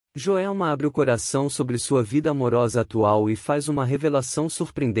Joelma abre o coração sobre sua vida amorosa atual e faz uma revelação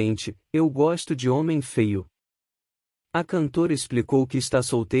surpreendente: eu gosto de homem feio. A cantora explicou que está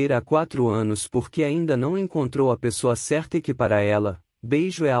solteira há 4 anos porque ainda não encontrou a pessoa certa e que para ela,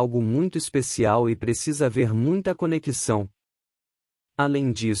 beijo é algo muito especial e precisa haver muita conexão.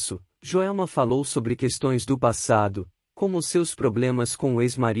 Além disso, Joelma falou sobre questões do passado, como seus problemas com o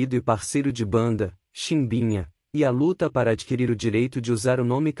ex-marido e parceiro de banda, Chimbinha, e a luta para adquirir o direito de usar o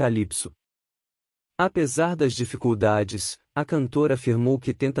nome Calypso. Apesar das dificuldades, a cantora afirmou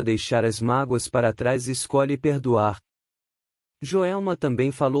que tenta deixar as mágoas para trás e escolhe perdoar. Joelma também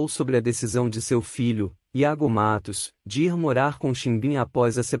falou sobre a decisão de seu filho, Iago Matos, de ir morar com Chimbinha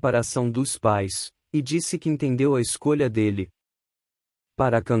após a separação dos pais, e disse que entendeu a escolha dele.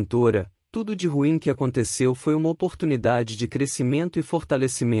 Para a cantora, tudo de ruim que aconteceu foi uma oportunidade de crescimento e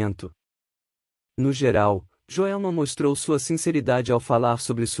fortalecimento. No geral, Joelma mostrou sua sinceridade ao falar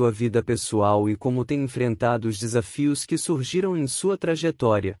sobre sua vida pessoal e como tem enfrentado os desafios que surgiram em sua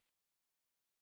trajetória.